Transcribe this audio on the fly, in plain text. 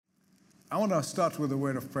I want to start with a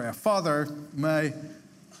word of prayer. Father, may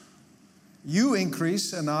you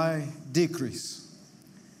increase and I decrease.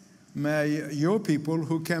 May your people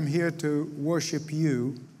who came here to worship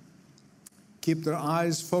you keep their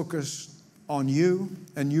eyes focused on you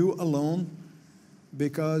and you alone,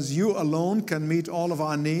 because you alone can meet all of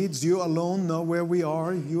our needs. You alone know where we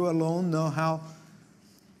are. You alone know how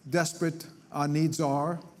desperate our needs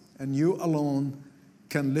are, and you alone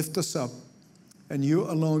can lift us up, and you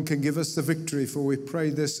alone can give us the victory, for we pray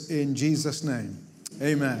this in Jesus' name.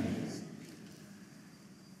 Amen.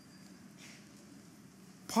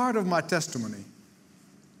 Part of my testimony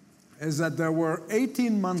is that there were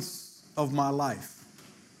 18 months of my life,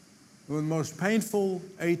 the most painful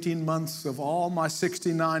 18 months of all my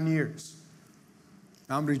 69 years.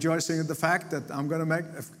 I'm rejoicing at the fact that I'm going to make,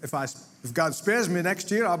 if God spares me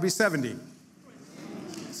next year, I'll be 70.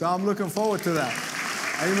 So I'm looking forward to that.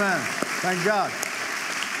 Amen. Thank God.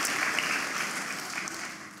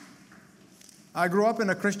 I grew up in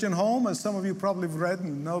a Christian home, as some of you probably have read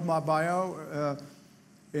and know my bio,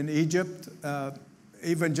 in Egypt,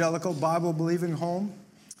 evangelical, Bible-believing home.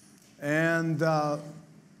 And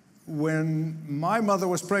when my mother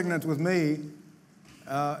was pregnant with me,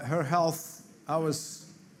 her health, I was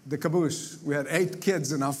the caboose. We had 8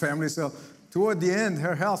 kids in our family, so toward the end,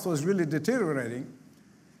 her health was really deteriorating.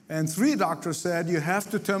 And 3 doctors said, you have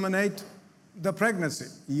to terminate the pregnancy.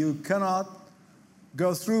 You cannot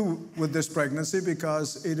go through with this pregnancy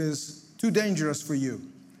because it is too dangerous for you.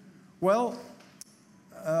 Well,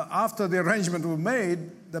 after the arrangement was made,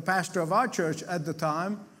 the pastor of our church at the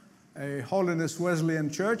time, a Holiness Wesleyan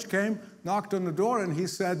church, came, knocked on the door, and he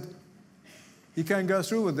said, you can't go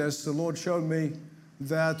through with this. The Lord showed me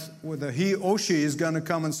that whether he or she is going to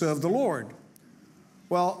come and serve the Lord.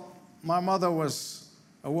 Well, my mother was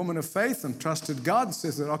a woman of faith and trusted God.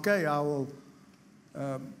 She said, okay, I will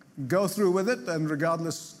go through with it, and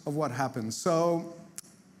regardless of what happens. So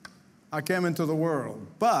I came into the world.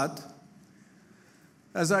 But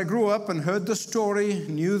as I grew up and heard the story,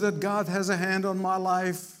 knew that God has a hand on my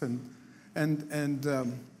life, and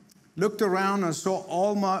looked around and saw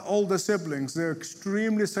all my older siblings, they're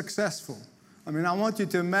extremely successful. I mean, I want you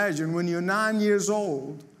to imagine when you're 9 years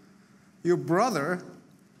old, your brother,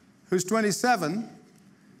 who's 27,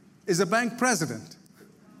 is a bank president.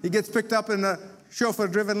 He gets picked up in a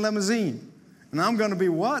chauffeur-driven limousine. And I'm going to be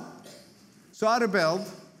what? So I rebelled.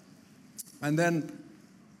 And then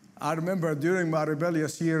I remember during my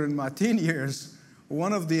rebellious year in my teen years,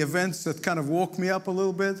 one of the events that kind of woke me up a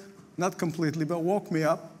little bit, not completely, but woke me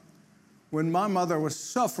up, when my mother was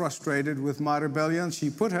so frustrated with my rebellion, she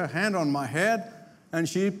put her hand on my head and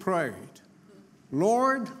she prayed,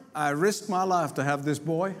 Lord, I risked my life to have this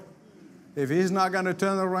boy. If he's not going to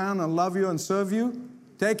turn around and love you and serve you,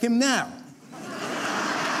 take him now.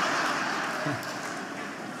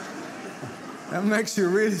 That makes you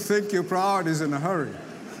really think your priorities in a hurry.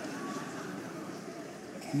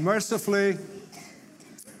 Mercifully,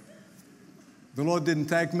 the Lord didn't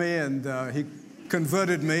take me, and he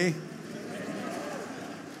converted me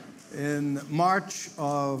in March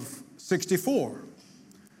of '64.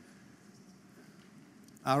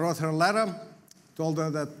 I wrote her a letter, told her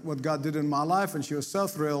that what God did in my life, and she was so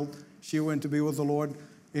thrilled. She went to be with the Lord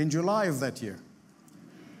in July of that year.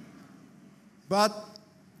 But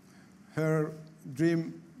her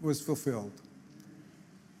dream was fulfilled.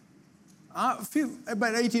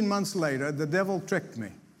 About 18 months later, the devil tricked me.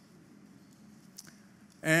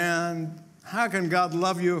 And how can God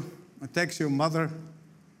love you and takes your mother?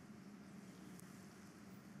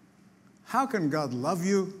 How can God love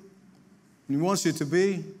you and he wants you to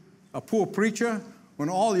be a poor preacher when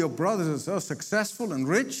all your brothers are so successful and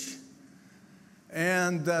rich?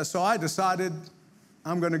 And so I decided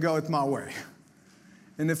I'm going to go it my way.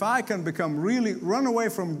 And if I can run away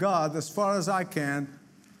from God as far as I can,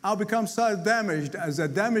 I'll become so damaged as a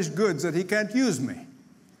damaged goods that he can't use me.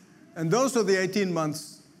 And those are the 18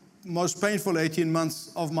 months, most painful 18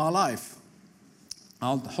 months of my life.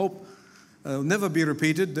 I'll hope they'll never be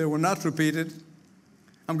repeated. They were not repeated.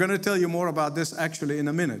 I'm going to tell you more about this actually in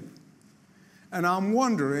a minute. And I'm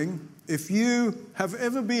wondering if you have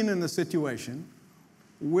ever been in a situation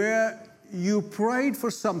where you prayed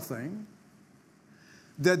for something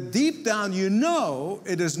that deep down you know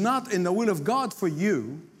it is not in the will of God for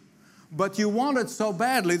you, but you want it so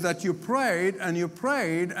badly that you prayed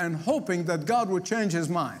and hoping that God would change his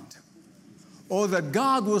mind or that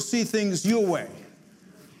God will see things your way.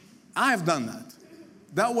 I've done that.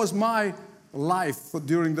 That was my life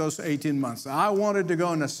during those 18 months. I wanted to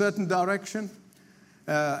go in a certain direction,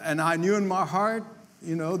 and I knew in my heart,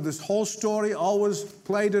 this whole story always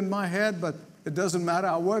played in my head, but It doesn't matter.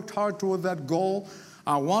 I worked hard toward that goal.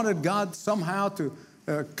 I wanted God somehow to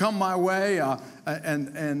come my way. I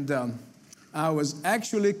was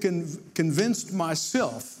actually convinced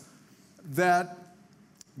myself that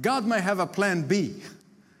God may have a plan B,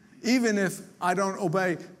 even if I don't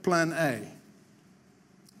obey plan A.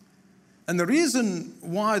 And the reason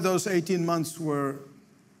why those 18 months were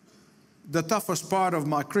the toughest part of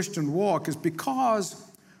my Christian walk is because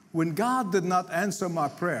when God did not answer my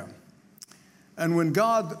prayer, and when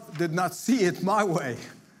God did not see it my way,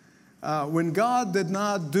 when God did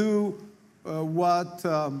not do what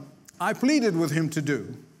I pleaded with Him to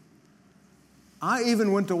do, I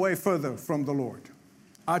even went away further from the Lord.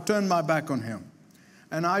 I turned my back on Him.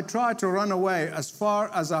 And I tried to run away as far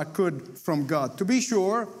as I could from God. To be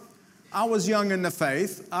sure, I was young in the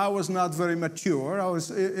faith. I was not very mature. I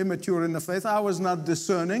was immature in the faith. I was not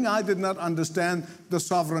discerning. I did not understand the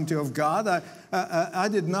sovereignty of God. I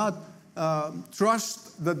did not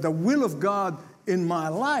trust that the will of God in my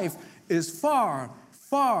life is far,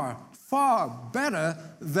 far, far better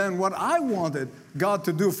than what I wanted God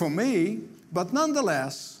to do for me. But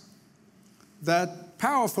nonetheless, that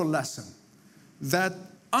powerful lesson, that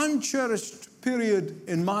uncherished period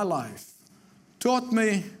in my life taught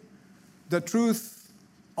me the truth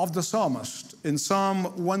of the psalmist in Psalm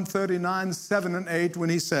 139, 7 and 8, when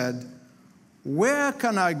he said, "Where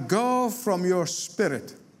can I go from your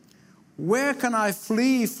spirit? Where can I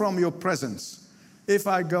flee from your presence? If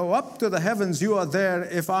I go up to the heavens, you are there.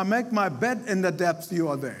 If I make my bed in the depths, you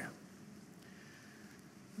are there."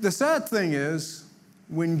 The sad thing is,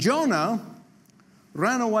 when Jonah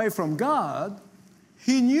ran away from God,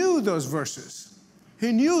 he knew those verses.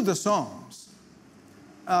 He knew the Psalms.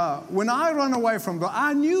 When I run away from God,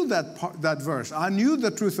 I knew that verse. I knew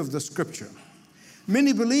the truth of the Scripture.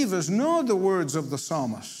 Many believers know the words of the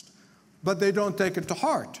psalmist, but they don't take it to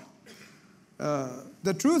heart.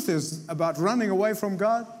 The truth is about running away from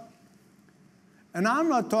God. And I'm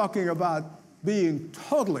not talking about being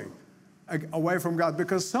totally away from God,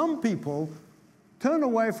 because some people turn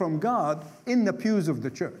away from God in the pews of the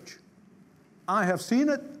church. I have seen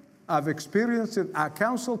it. I've experienced it. I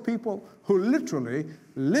counsel people who literally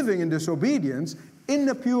living in disobedience in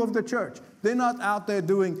the pew of the church. They're not out there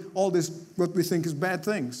doing all this, what we think is bad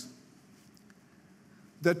things.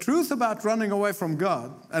 The truth about running away from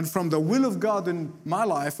God and from the will of God in my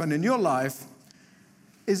life and in your life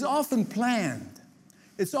is often planned.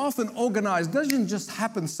 It's often organized. It doesn't just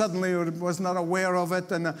happen suddenly, or was not aware of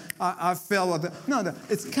it and I fell. No,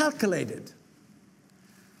 it's calculated.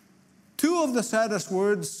 Two of the saddest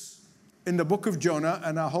words in the book of Jonah,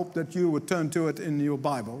 and I hope that you would turn to it in your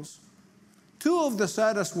Bibles. Two of the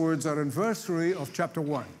saddest words are in verse 3 of chapter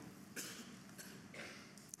 1.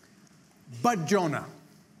 But Jonah.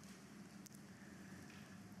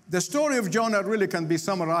 The story of Jonah really can be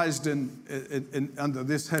summarized under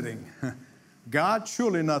this heading. God,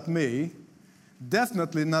 surely not me,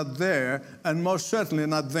 definitely not there, and most certainly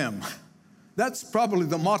not them. That's probably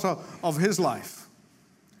the motto of his life.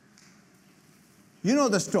 You know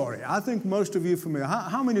the story. I think most of you are familiar.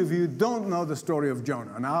 How many of you don't know the story of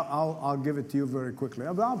Jonah? And I'll give it to you very quickly.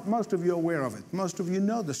 Most of you are aware of it. Most of you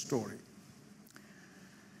know the story.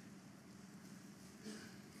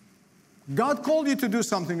 God called you to do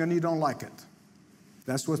something and you don't like it.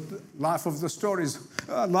 That's what the life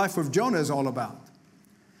of Jonah is all about.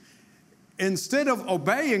 Instead of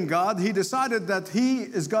obeying God, he decided that he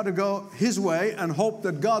has got to go his way and hope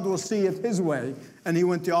that God will see it his way. And he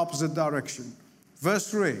went the opposite direction. Verse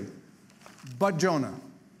 3, but Jonah.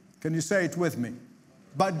 Can you say it with me?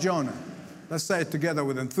 But Jonah. Let's say it together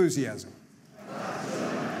with enthusiasm.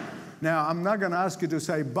 Now, I'm not going to ask you to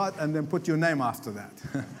say but and then put your name after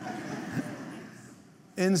that.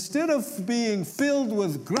 Instead of being filled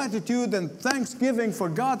with gratitude and thanksgiving for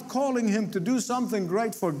God calling him to do something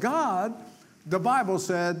great for God, the Bible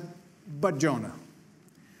said, but Jonah.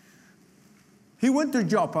 He went to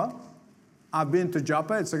Joppa. I've been to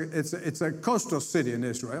Joppa. It's a coastal city in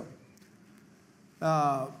Israel,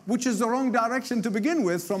 which is the wrong direction to begin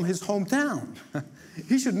with from his hometown.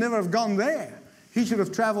 He should never have gone there. He should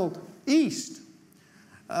have traveled east.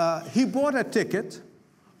 He bought a ticket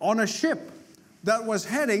on a ship that was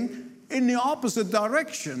heading in the opposite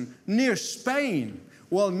direction near Spain.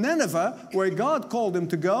 Well, Nineveh, where God called him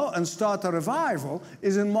to go and start a revival,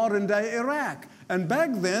 is in modern-day Iraq. And back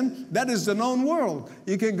then, that is the known world.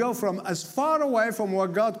 You can go from as far away from where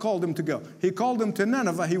God called him to go. He called him to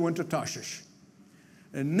Nineveh, he went to Tarshish.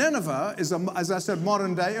 And Nineveh is, as I said,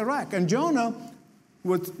 modern-day Iraq. And Jonah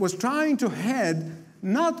was trying to head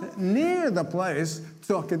not near the place,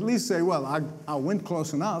 so I could at least say, well, I went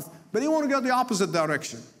close enough, but he wanted to go the opposite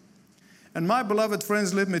direction. And my beloved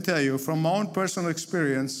friends, let me tell you from my own personal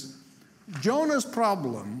experience, Jonah's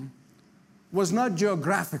problem was not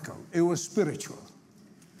geographical, it was spiritual.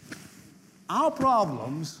 Our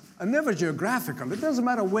problems are never geographical. It doesn't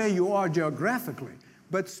matter where you are geographically,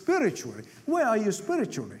 but spiritually. Where are you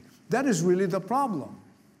spiritually? That is really the problem.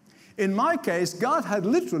 In my case, God had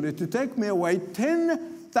literally to take me away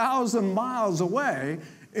 10,000 miles away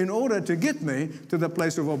in order to get me to the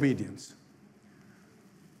place of obedience.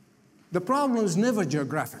 The problem is never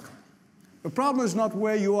geographical. The problem is not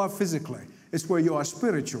where you are physically. It's where you are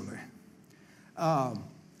spiritually.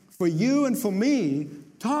 For you and for me,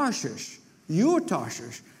 Tarshish, your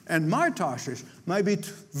Tarshish and my Tarshish may be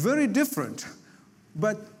very different.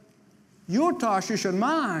 But your Tarshish and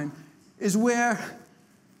mine is where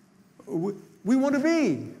we want to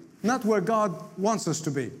be, not where God wants us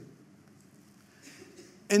to be.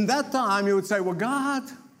 In that time, you would say, well, God,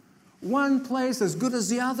 one place as good as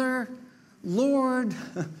the other. Lord,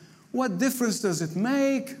 what difference does it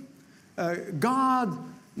make? God,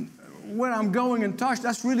 where I'm going in Tarshish,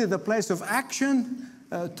 that's really the place of action.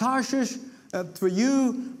 Tarshish, for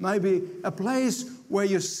you, may be a place where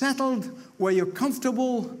you're settled, where you're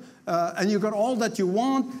comfortable, and you've got all that you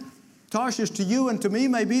want. Tarshish to you and to me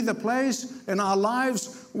may be the place in our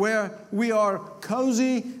lives where we are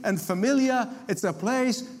cozy and familiar. It's a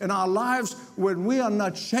place in our lives when we are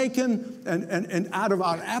not shaken and out of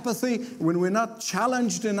our apathy, when we're not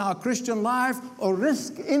challenged in our Christian life or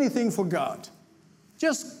risk anything for God.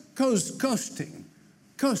 Just coasting.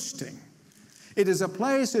 It is a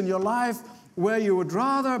place in your life where you would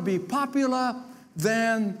rather be popular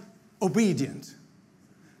than obedient,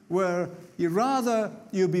 where you'd rather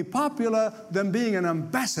you be popular than being an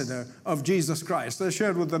ambassador of Jesus Christ. I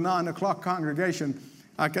shared with the 9 o'clock congregation.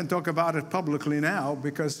 I can talk about it publicly now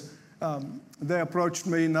because they approached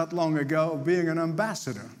me not long ago of being an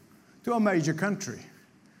ambassador to a major country.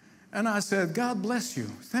 And I said, God bless you.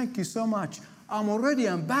 Thank you so much. I'm already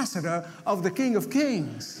ambassador of the King of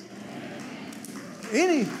Kings.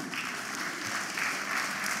 Any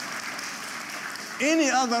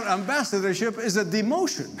other ambassadorship is a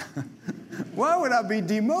demotion. Why would I be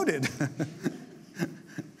demoted?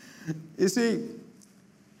 You see,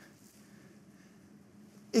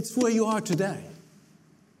 it's where you are today.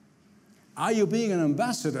 Are you being an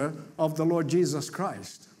ambassador of the Lord Jesus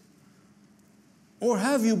Christ? Or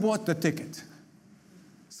have you bought the ticket?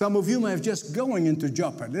 Some of you may have just going into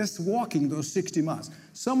Joppa, just walking those 60 miles.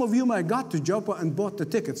 Some of you may have got to Joppa and bought the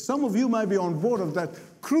ticket. Some of you may be on board of that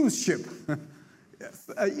cruise ship.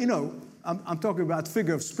 I'm talking about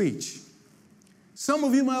figure of speech. Some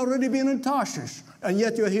of you may already be in Tarshish, and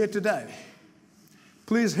yet you're here today.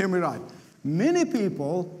 Please hear me right. Many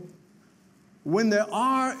people, when they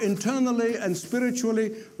are internally and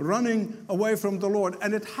spiritually running away from the Lord,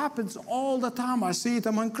 and it happens all the time, I see it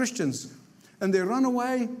among Christians, and they run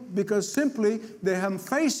away because simply they are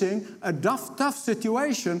facing a tough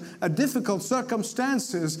situation, a difficult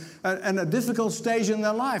circumstances, and a difficult stage in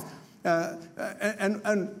their life.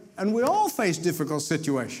 And we all face difficult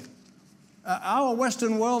situations. Our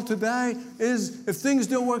Western world today is, if things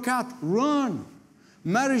don't work out, run.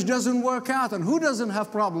 Marriage doesn't work out. And who doesn't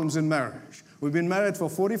have problems in marriage? We've been married for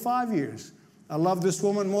 45 years. I love this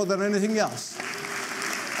woman more than anything else.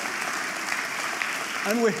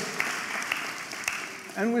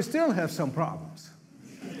 And we still have some problems.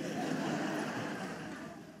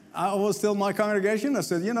 I always tell my congregation, I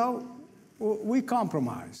said, we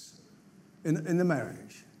compromise in the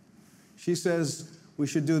marriage. She says, we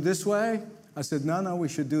should do this way. I said, no, we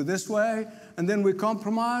should do this way. And then we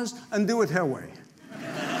compromise and do it her way.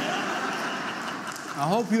 I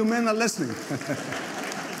hope you men are listening.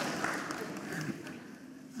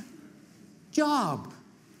 Job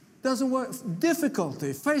doesn't work.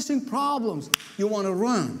 Difficulty, facing problems. You want to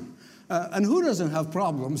run. And who doesn't have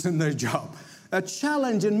problems in their job? A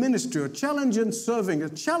challenge in ministry, a challenge in serving, a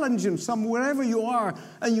challenge in wherever you are,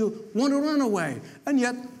 and you want to run away. And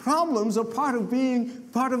yet, problems are part of being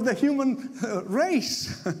part of the human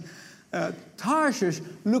race. Tarshish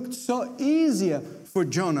looked so easier for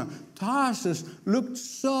Jonah. Tarsus looked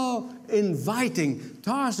so inviting.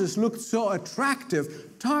 Tarsus looked so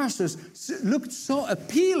attractive. Tarsus looked so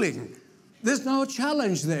appealing. There's no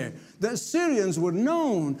challenge there. The Assyrians were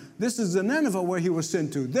known, this is the Nineveh where he was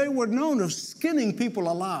sent to, they were known of skinning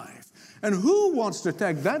people alive. And who wants to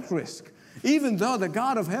take that risk? Even though the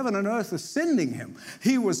God of heaven and earth is sending him,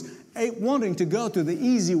 he was wanting to go to the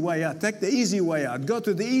easy way out, take the easy way out, go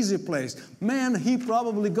to the easy place. Man, he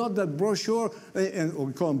probably got that brochure, or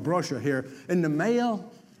we call them brochure here, in the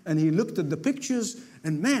mail, and he looked at the pictures,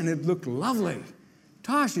 and man, it looked lovely.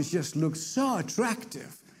 Tarshish just looked so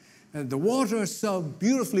attractive. And the water is so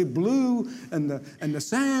beautifully blue, and the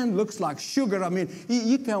sand looks like sugar. I mean,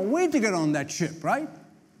 you can't wait to get on that ship, right?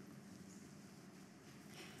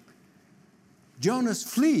 Jonah's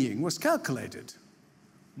fleeing was calculated.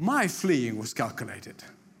 My fleeing was calculated.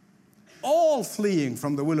 All fleeing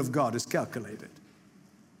from the will of God is calculated.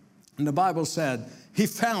 And the Bible said he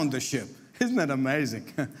found the ship. Isn't that amazing?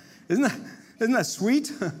 Isn't that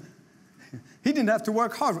sweet? He didn't have to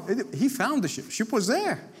work hard. He found the ship. Ship was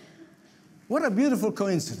there. What a beautiful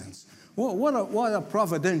coincidence. What a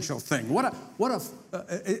providential thing.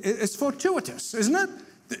 It's fortuitous, isn't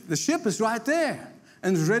it? The ship is right there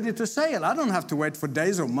and is ready to sail. I don't have to wait for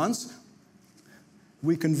days or months.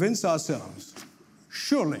 We convince ourselves,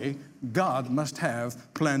 surely God must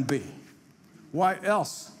have plan B. Why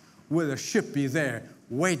else would a ship be there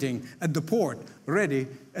waiting at the port, ready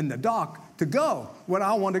in the dock to go where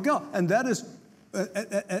I want to go? And that is,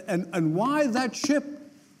 and why that ship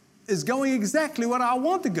is going exactly where I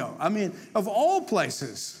want to go. I mean, of all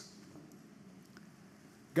places,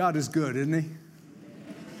 God is good, isn't He?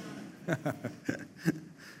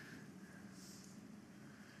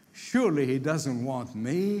 Surely He doesn't want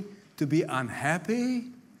me to be unhappy.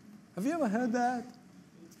 Have you ever heard that?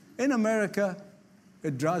 In America,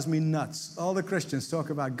 it drives me nuts. All the Christians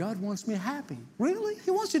talk about God wants me happy. Really?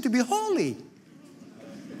 He wants you to be holy.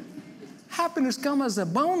 Happiness comes as a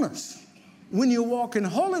bonus when you walk in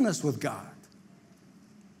holiness with God.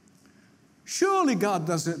 Surely God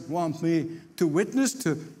doesn't want me to witness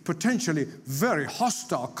to potentially very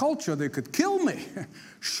hostile culture that could kill me.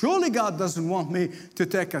 Surely God doesn't want me to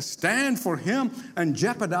take a stand for Him and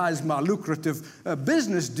jeopardize my lucrative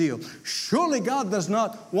business deal. Surely God does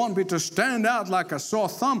not want me to stand out like a sore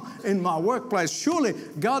thumb in my workplace. Surely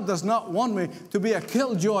God does not want me to be a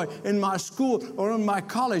killjoy in my school or in my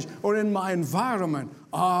college or in my environment.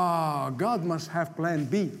 God must have plan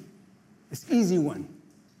B. It's an easy one.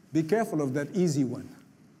 Be careful of that easy one.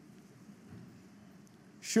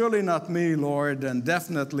 Surely not me, Lord, and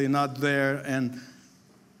definitely not there, and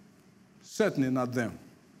certainly not them.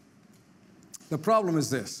 The problem is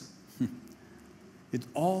this. It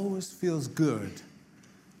always feels good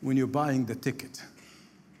when you're buying the ticket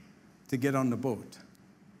to get on the boat,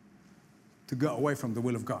 to go away from the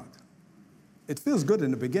will of God. It feels good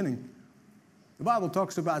in the beginning. The Bible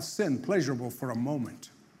talks about sin pleasurable for a moment.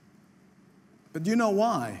 But you know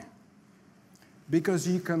why? Because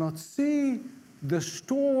you cannot see the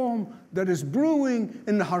storm that is brewing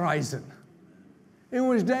in the horizon, in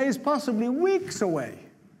which days, possibly weeks away.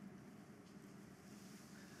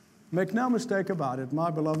 Make no mistake about it, my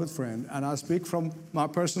beloved friend, and I speak from my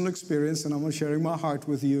personal experience, and I'm sharing my heart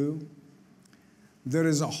with you. There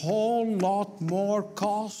is a whole lot more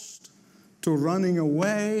cost to running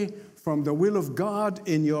away from the will of God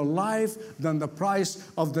in your life than the price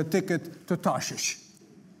of the ticket to Tarshish.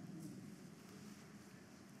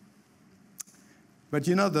 But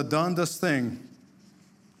you know, the darndest thing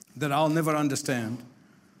that I'll never understand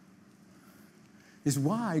is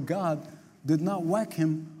why God did not whack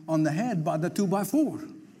him on the head by the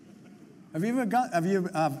 2x4.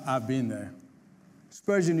 I've been there.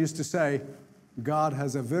 Spurgeon used to say, God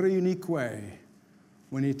has a very unique way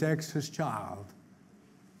when He takes His child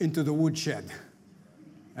into the woodshed.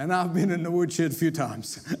 And I've been in the woodshed a few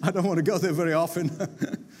times. I don't want to go there very often.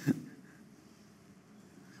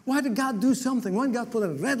 Why did God do something? Why did God put a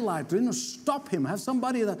red light to stop him? Have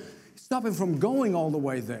somebody that stop him from going all the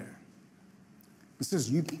way there. He says,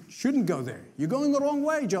 you shouldn't go there. You're going the wrong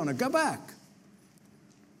way, Jonah. Go back.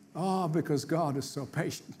 Because God is so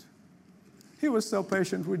patient. He was so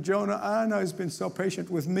patient with Jonah. I know He's been so patient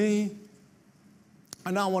with me.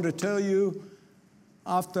 And I want to tell you,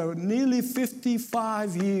 after nearly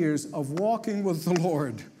 55 years of walking with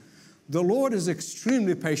the Lord is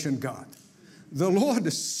extremely patient God. The Lord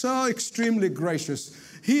is so extremely gracious.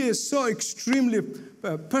 He is so extremely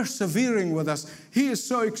persevering with us. He is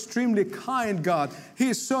so extremely kind God. He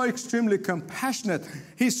is so extremely compassionate.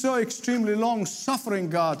 He's so extremely long-suffering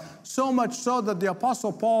God. So much so that the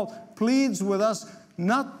Apostle Paul pleads with us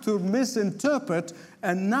not to misinterpret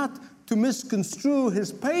and not to misconstrue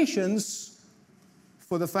His patience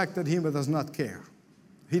for the fact that He does not care.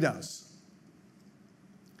 He does.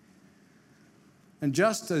 And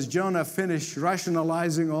just as Jonah finished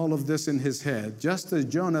rationalizing all of this in his head, just as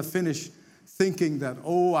Jonah finished thinking that,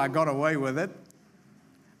 I got away with it,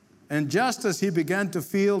 and just as he began to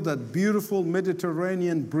feel that beautiful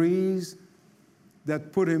Mediterranean breeze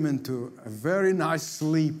that put him into a very nice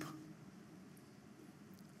sleep,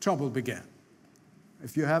 trouble began.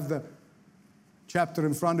 If you have the chapter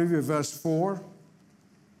in front of you, verse 4,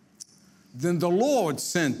 then the Lord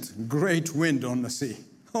sent great wind on the sea.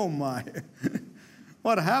 Oh my.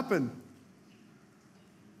 What happened?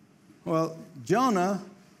 Well, Jonah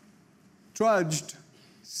trudged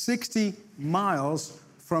 60 miles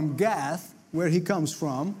from Gath, where he comes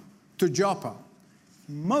from, to Joppa.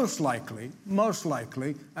 Most likely,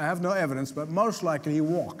 I have no evidence, but most likely he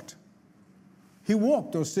walked. He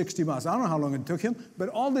walked those 60 miles. I don't know how long it took him, but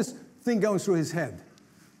all this thing going through his head.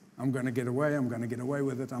 I'm going to get away, I'm going to get away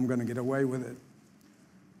with it, I'm going to get away with it.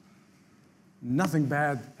 Nothing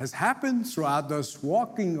bad has happened throughout this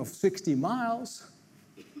walking of 60 miles.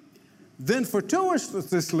 Then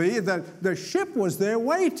fortuitously, the ship was there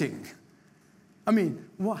waiting. I mean,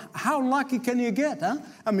 how lucky can you get, huh?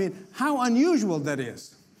 I mean, how unusual that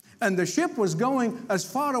is. And the ship was going as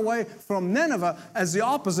far away from Nineveh as the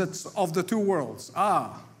opposites of the two worlds.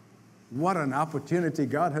 What an opportunity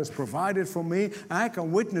God has provided for me. I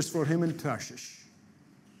can witness for him in Tarshish.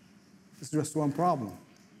 It's just one problem.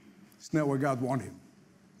 It's not where God wanted him.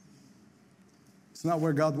 It's not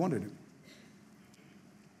where God wanted him.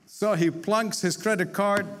 So he plunks his credit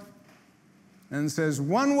card and says,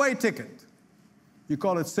 one-way ticket. You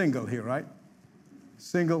call it single here, right?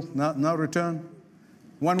 Single, no return.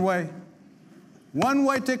 One way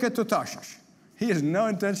ticket to Tarshish. He has no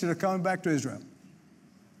intention of coming back to Israel.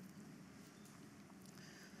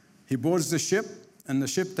 He boards the ship, and the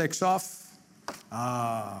ship takes off.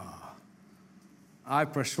 I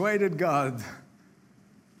persuaded God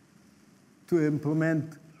to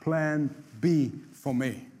implement plan B for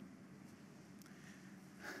me.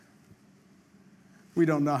 We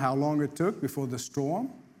don't know how long it took before the storm.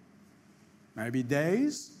 Maybe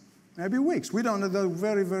days, maybe weeks. We don't know. They're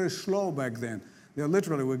very, very slow back then. They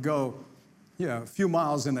literally would go, a few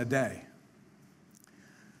miles in a day.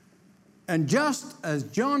 And just as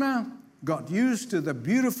Jonah got used to the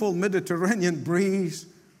beautiful Mediterranean breeze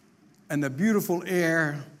and the beautiful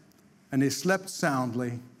air, and he slept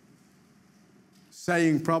soundly,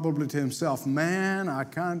 saying probably to himself, man, I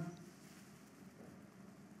can't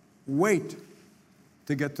wait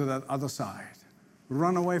to get to that other side.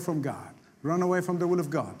 Run away from God. Run away from the will of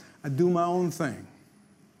God. I do my own thing.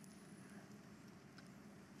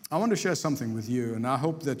 I want to share something with you, and I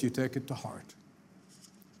hope that you take it to heart.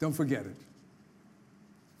 Don't forget it.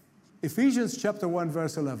 Ephesians chapter 1,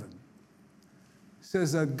 verse 11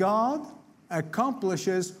 says that God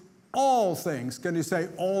accomplishes all things. Can you say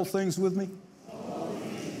all things with me? All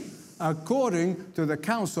things. According to the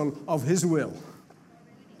counsel of his will.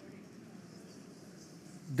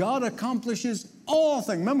 God accomplishes all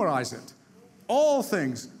things. Memorize it. All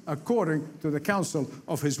things according to the counsel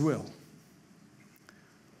of his will.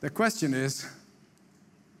 The question is,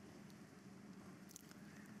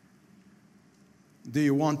 do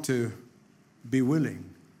you want to be willing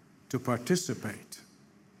to participate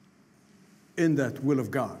in that will of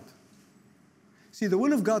God? See, the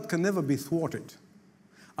will of God can never be thwarted.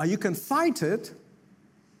 You can fight it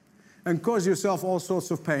and cause yourself all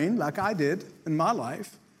sorts of pain, like I did in my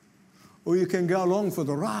life. Or you can go along for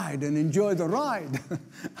the ride and enjoy the ride.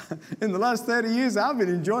 In the last 30 years, I've been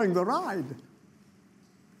enjoying the ride.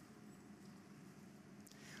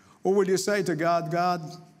 Or will you say to God, God,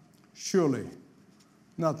 surely,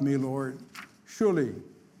 not me, Lord, surely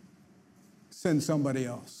send somebody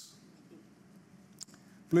else.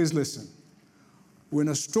 Please listen. When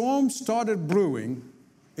a storm started brewing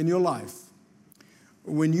in your life,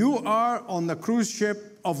 when you are on the cruise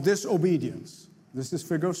ship of disobedience, this is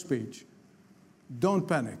figure of speech, don't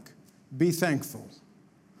panic. Be thankful.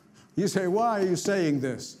 You say, why are you saying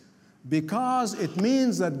this? Because it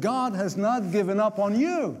means that God has not given up on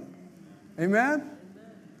you. Amen?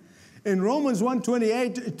 In Romans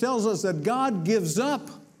 1:28, it tells us that God gives up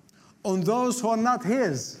on those who are not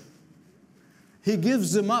his. He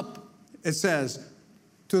gives them up, it says,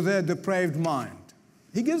 to their depraved mind.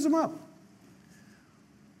 He gives them up.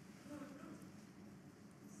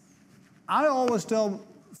 I always tell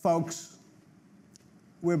folks,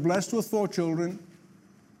 we're blessed with 4 children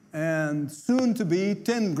and soon to be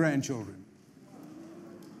 10 grandchildren.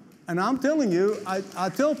 And I'm telling you, I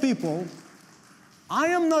tell people, I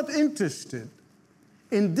am not interested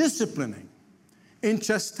in disciplining, in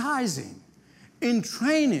chastising, in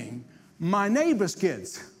training my neighbor's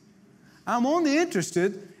kids. I'm only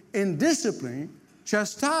interested in disciplining,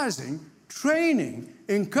 chastising, training,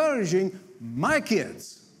 encouraging my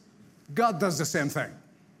kids. God does the same thing.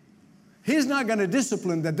 He's not going to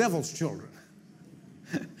discipline the devil's children.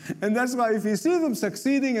 And that's why if you see them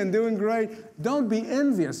succeeding and doing great, don't be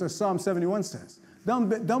envious, as Psalm 71 says.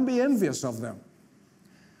 Don't be envious of them.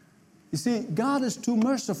 You see, God is too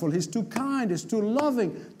merciful. He's too kind. He's too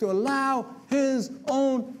loving to allow his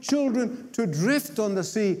own children to drift on the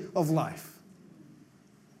sea of life.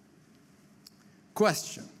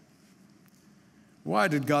 Question. Why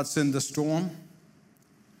did God send the storm?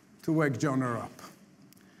 To wake Jonah up.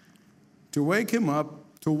 To wake him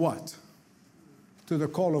up to what? To the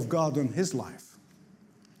call of God on his life.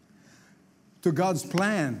 To God's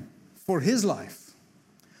plan for his life.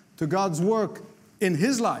 To God's work in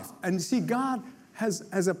his life. And you see, God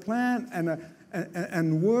has a plan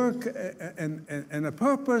and work and a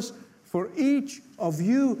purpose for each of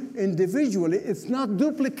you individually. It's not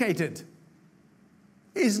duplicated.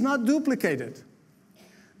 It's not duplicated.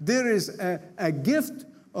 There is a gift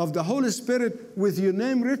of the Holy Spirit with your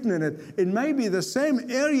name written in it. It may be the same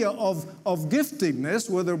area of giftingness,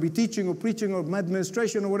 whether it be teaching or preaching or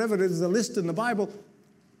administration or whatever it is, the list in the Bible.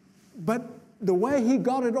 But the way He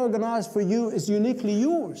got it organized for you is uniquely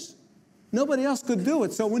yours. Nobody else could do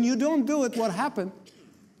it. So when you don't do it, what happened?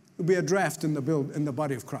 There'll be a draft in the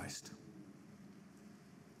body of Christ.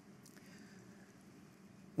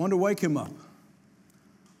 I want to wake him up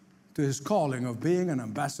to his calling of being an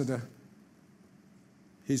ambassador.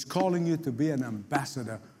 He's calling you to be an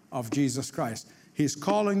ambassador of Jesus Christ. He's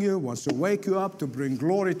calling you, wants to wake you up to bring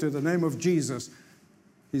glory to the name of Jesus.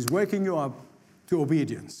 He's waking you up to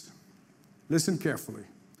obedience. Listen carefully.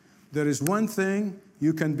 There is one thing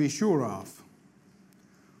you can be sure of.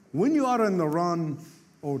 When you are on the run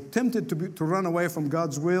or tempted to run away from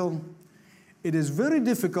God's will, it is very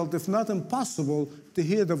difficult, if not impossible, to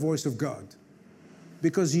hear the voice of God.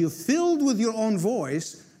 Because you're filled with your own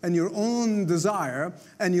voice and your own desire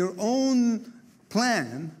and your own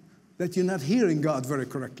plan that you're not hearing God very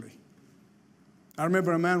correctly. I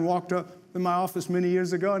remember a man walked up in my office many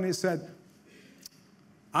years ago and he said,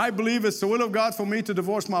 I believe it's the will of God for me to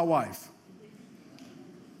divorce my wife.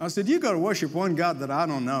 I said, you got to worship one God that I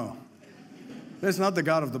don't know. That's not the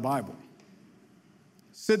God of the Bible.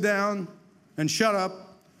 Sit down and shut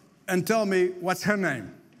up and tell me what's her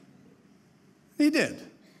name. He did.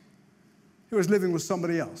 He was living with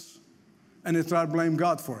somebody else. And he tried to blame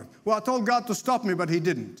God for it. Well, I told God to stop me, but He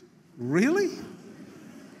didn't. Really?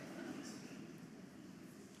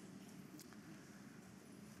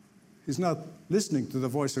 He's not listening to the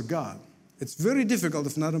voice of God. It's very difficult,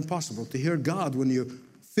 if not impossible, to hear God when you're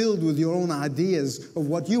filled with your own ideas of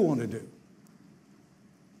what you want to do.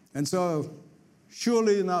 And so,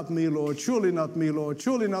 surely not me, Lord, surely not me, Lord,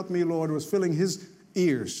 surely not me, Lord, was filling his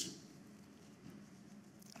ears.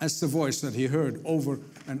 That's the voice that he heard over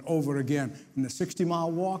and over again in the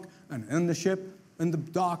 60-mile walk and in the ship, in the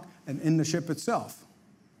dock, and in the ship itself.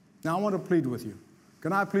 Now, I want to plead with you.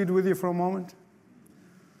 Can I plead with you for a moment?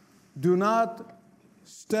 Do not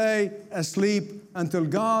stay asleep until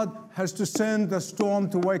God has to send the storm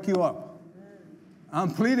to wake you up.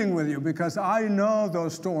 I'm pleading with you because I know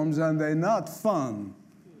those storms and they're not fun.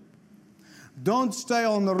 Don't stay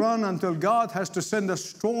on the run until God has to send a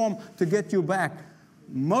storm to get you back.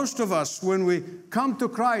 Most of us, when we come to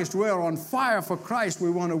Christ, we're on fire for Christ.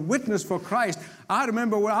 We want to witness for Christ. I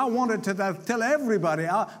remember when I wanted to tell everybody,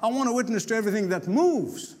 I want to witness to everything that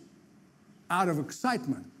moves out of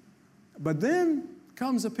excitement. But then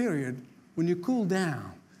comes a period when you cool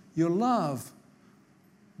down. Your love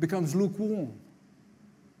becomes lukewarm.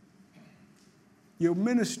 Your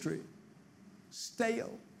ministry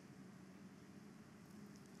stale.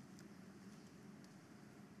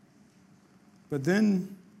 But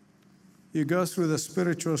then you go through the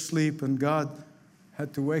spiritual sleep and God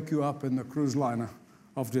had to wake you up in the cruise liner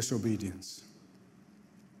of disobedience.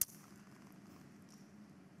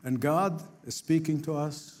 And God is speaking to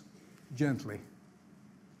us gently.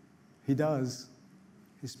 He does.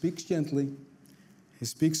 He speaks gently. He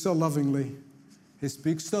speaks so lovingly. He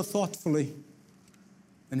speaks so thoughtfully.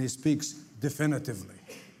 And He speaks definitively.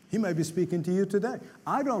 He may be speaking to you today.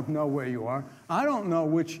 I don't know where you are. I don't know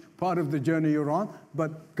which part of the journey you're on,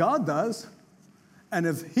 but God does. And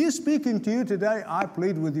if He's speaking to you today, I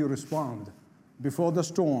plead with you, respond before the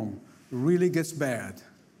storm really gets bad.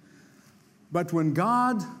 But when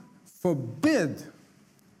God forbid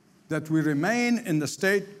that we remain in the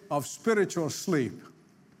state of spiritual sleep,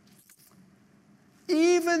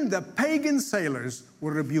 even the pagan sailors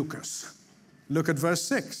will rebuke us. Look at verse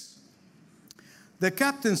 6. The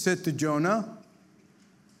captain said to Jonah,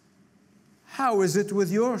 how is it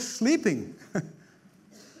with your sleeping?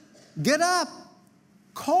 Get up,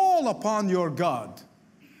 call upon your God.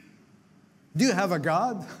 Do you have a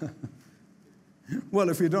God? Well,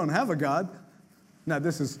 if you don't have a God, now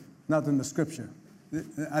this is not in the scripture.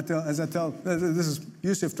 This is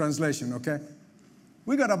Yusuf translation, okay?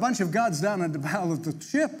 We got a bunch of gods down at the bow of the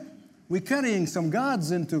ship. We're carrying some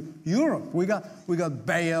gods into Europe. We got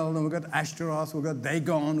Baal, and we got Ashtaroth, we got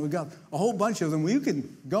Dagon, we got a whole bunch of them. You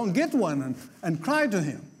can go and get one and cry to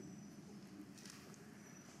him.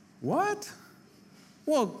 What?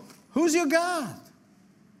 Well, who's your God?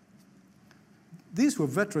 These were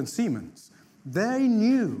veteran seamen. They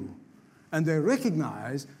knew and they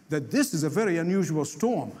recognized that this is a very unusual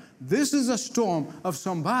storm. This is a storm of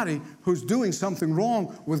somebody who's doing something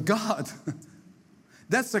wrong with God.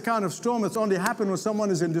 That's the kind of storm that's only happened when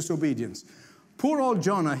someone is in disobedience. Poor old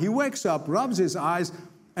Jonah, he wakes up, rubs his eyes,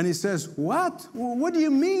 and he says, what? What do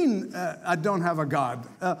you mean I don't have a God?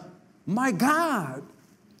 My God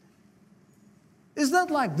is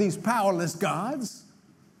not like these powerless gods.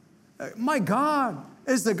 My God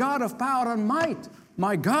is the God of power and might.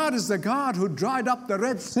 My God is the God who dried up the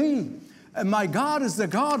Red Sea. And my God is the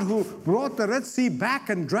God who brought the Red Sea back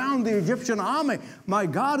and drowned the Egyptian army. My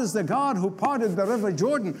God is the God who parted the river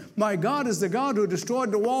Jordan. My God is the God who destroyed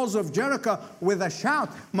the walls of Jericho with a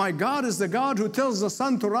shout. My God is the God who tells the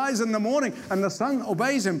sun to rise in the morning and the sun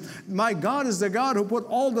obeys him. My God is the God who put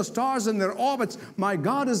all the stars in their orbits. My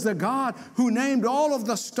God is the God who named all of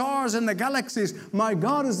the stars in the galaxies. My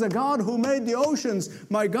God is the God who made the oceans.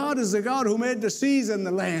 My God is the God who made the seas and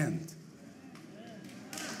the land.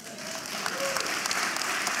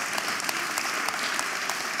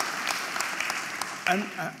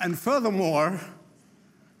 And furthermore,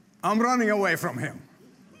 I'm running away from him.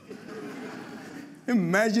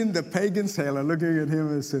 Imagine the pagan sailor looking at him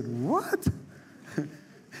and said, what?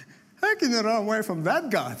 How can you run away from that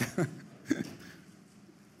God?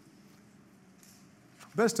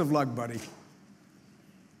 Best of luck, buddy.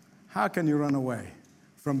 How can you run away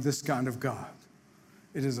from this kind of God?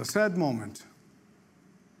 It is a sad moment,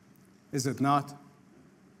 is it not?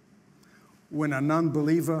 When a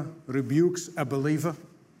non-believer rebukes a believer.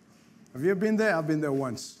 Have you ever been there? I've been there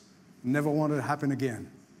once. Never want it to happen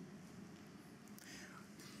again.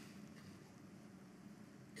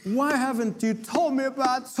 Why haven't you told me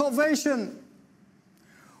about salvation?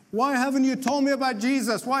 Why haven't you told me about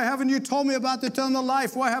Jesus? Why haven't you told me about eternal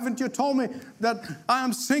life? Why haven't you told me that I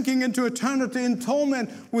am sinking into eternity in torment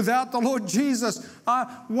without the Lord Jesus?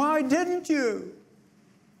 Why didn't you?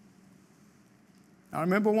 I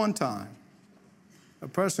remember one time, a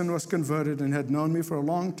person was converted and had known me for a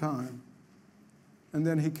long time. And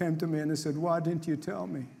then he came to me and he said, why didn't you tell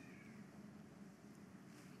me?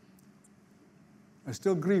 I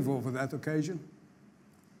still grieve over that occasion.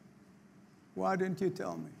 Why didn't you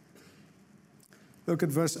tell me? Look at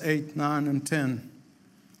verse 8, 9, and 10.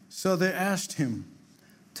 So they asked him,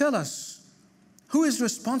 tell us, who is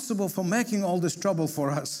responsible for making all this trouble for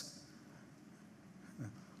us?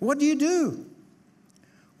 What do you do?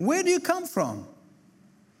 Where do you come from?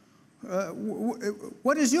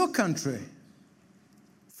 What is your country?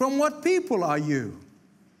 From what people are you?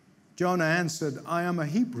 Jonah answered, I am a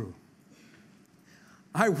Hebrew.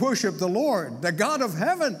 I worship the Lord, the God of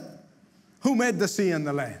heaven, who made the sea and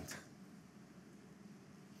the land.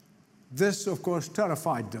 This, of course,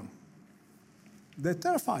 terrified them. They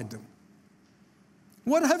terrified them.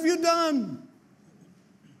 What have you done?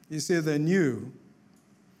 You see, they knew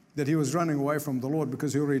that he was running away from the Lord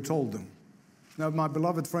because he already told them. Now, my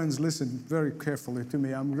beloved friends, listen very carefully to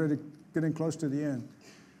me. I'm really getting close to the end.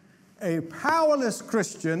 A powerless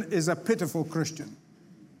Christian is a pitiful Christian.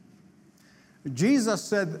 Jesus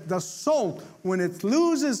said the salt, when it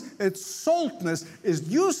loses its saltness, is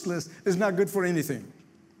useless, is not good for anything.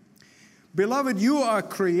 Beloved, you are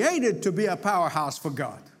created to be a powerhouse for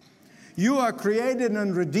God. You are created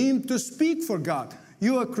and redeemed to speak for God.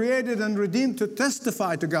 You are created and redeemed to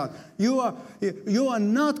testify to God. You are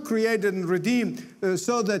not created and redeemed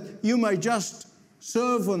so that you may just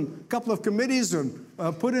serve on a couple of committees and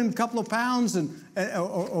put in a couple of pounds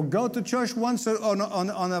or go to church once in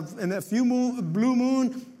a blue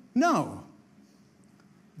moon. No.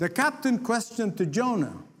 The captain question to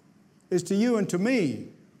Jonah is to you and to me.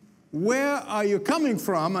 Where are you coming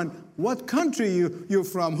from and what country you're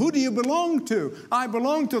from? Who do you belong to? I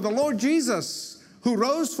belong to the Lord Jesus, who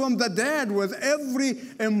rose from the dead with every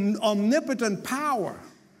omnipotent power.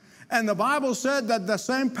 And the Bible said that the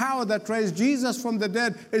same power that raised Jesus from the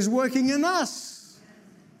dead is working in us.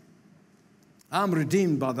 I'm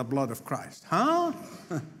redeemed by the blood of Christ. Huh?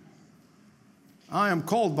 I am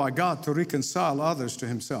called by God to reconcile others to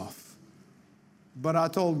himself. But I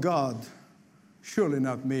told God, surely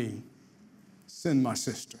not me. Send my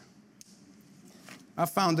sister. I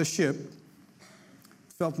found a ship.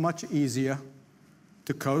 Felt much easier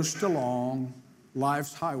to coast along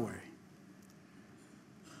life's highway.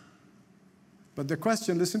 But the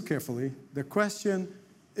question, listen carefully, the question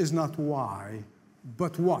is not why,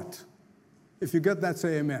 but what. If you get that,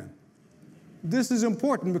 say amen. This is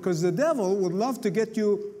important because the devil would love to get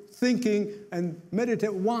you thinking and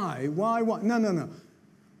meditate. Why? No.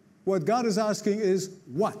 What God is asking is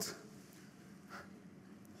what?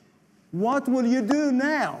 What will you do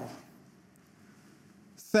now?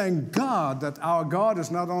 Thank God that our God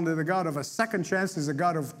is not only the God of a second chance, He's a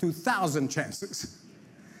God of 2,000 chances.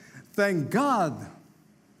 Thank God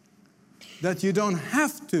that you don't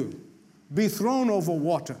have to be thrown over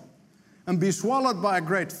water and be swallowed by a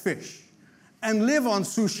great fish and live on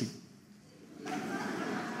sushi.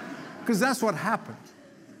 Because that's what happened.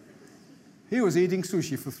 He was eating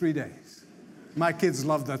sushi for 3 days. My kids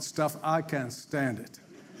love that stuff. I can't stand it.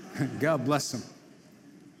 God bless them.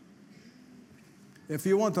 If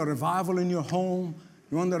you want a revival in your home,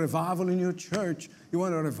 you want a revival in your church, you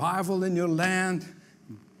want a revival in your land,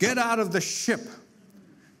 get out of the ship.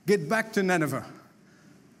 Get back to Nineveh.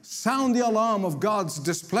 Sound the alarm of God's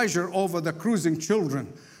displeasure over the cruising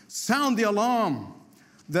children. Sound the alarm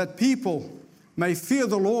that people may fear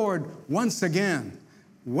the Lord once again.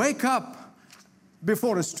 Wake up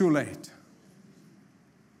before it's too late.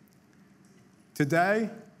 Today,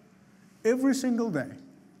 every single day,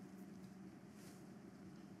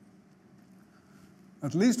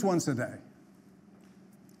 at least once a day,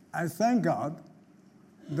 I thank God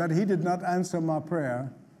that He did not answer my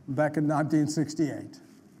prayer back in 1968.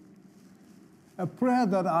 A prayer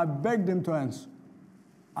that I begged Him to answer.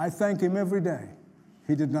 I thank Him every day.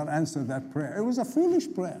 He did not answer that prayer. It was a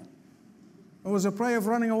foolish prayer. It was a prayer of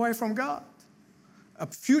running away from God. A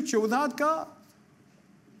future without God.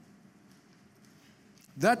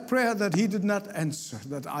 That prayer that He did not answer,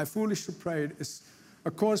 that I foolishly prayed, is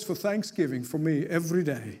a cause for thanksgiving for me every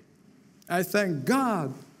day. I thank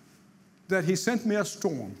God that He sent me a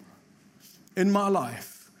storm in my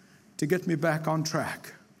life to get me back on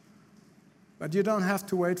track. But you don't have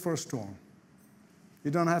to wait for a storm.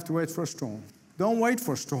 You don't have to wait for a storm. Don't wait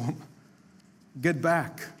for a storm. Get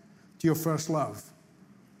back to your first love.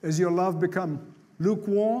 As your love become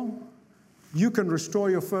lukewarm, you can restore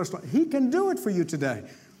your first love. He can do it for you today.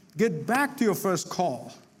 Get back to your first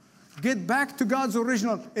call. Get back to God's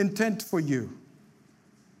original intent for you.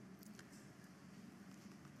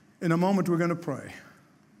 In a moment, we're going to pray.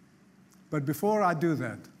 But before I do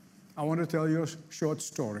that, I want to tell you a short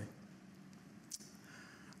story.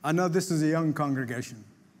 I know this is a young congregation,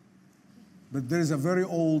 but there is a very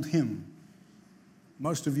old hymn.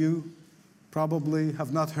 Most of you probably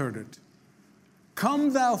have not heard it.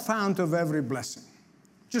 Come, thou fount of every blessing.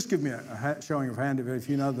 Just give me a showing of hand if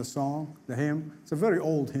you know the song, the hymn. It's a very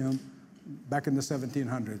old hymn, back in the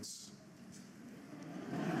 1700s.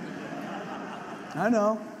 I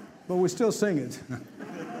know, but we still sing it.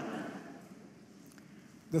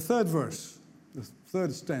 The third verse, the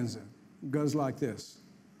third stanza, goes like this.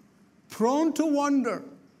 Prone to wonder,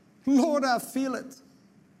 Lord, I feel it.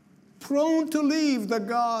 Prone to leave the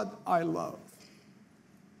God I love.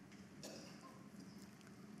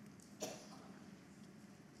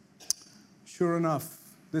 Sure enough,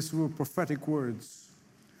 these were prophetic words.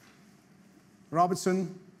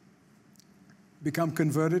 Robertson become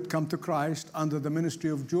converted, come to Christ under the ministry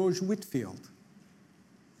of George Whitefield.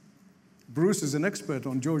 Bruce is an expert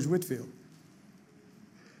on George Whitefield.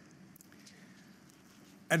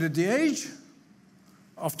 And at the age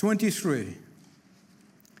of 23,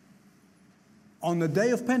 on the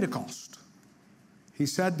day of Pentecost, he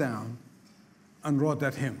sat down and wrote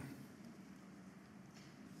that hymn.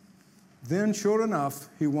 Then, sure enough,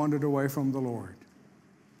 he wandered away from the Lord.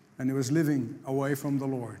 And he was living away from the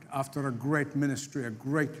Lord after a great ministry, a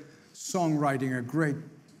great songwriting, a great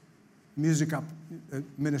music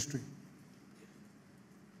ministry.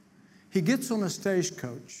 He gets on a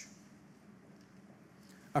stagecoach.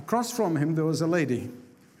 Across from him, there was a lady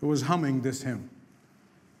who was humming this hymn.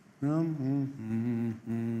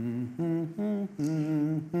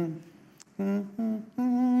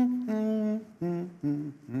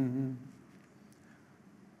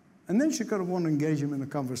 And then she kind of wanted to engage him in a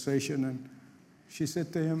conversation, and she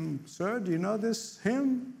said to him, "Sir, do you know this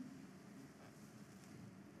hymn?"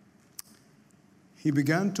 He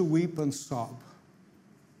began to weep and sob.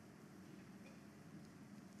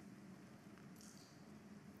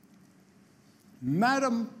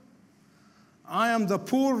 "Madam, I am the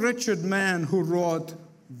poor wretched man who wrote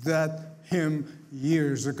that hymn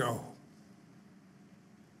years ago.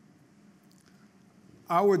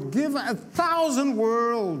 I would give 1,000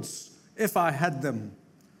 worlds if I had them,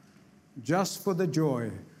 just for the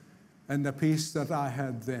joy and the peace that I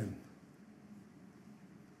had then."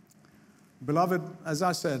 Beloved, as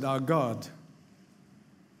I said, our God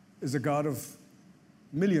is a God of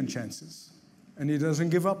a million chances, and He doesn't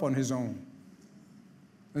give up on His own.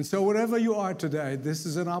 And so wherever you are today, this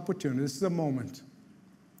is an opportunity, this is a moment.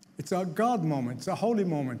 It's a God moment, it's a holy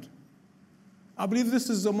moment. I believe this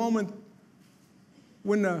is a moment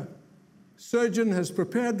when the Surgeon has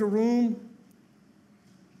prepared the room,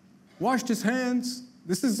 washed his hands.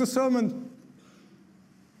 This is the sermon.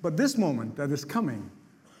 But this moment that is coming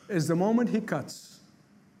is the moment he cuts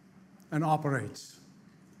and operates.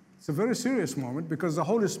 It's a very serious moment because the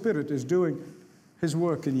Holy Spirit is doing his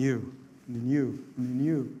work in you, and in you, and in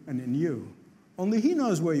you, and in you. Only he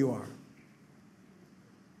knows where you are.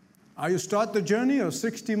 Are you start the journey, a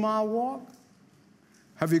 60-mile walk?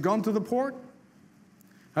 Have you gone to the port?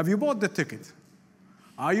 Have you bought the ticket?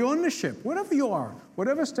 Are you on the ship? Wherever you are,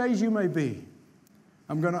 whatever stage you may be,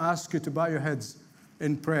 I'm going to ask you to bow your heads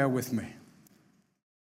in prayer with me.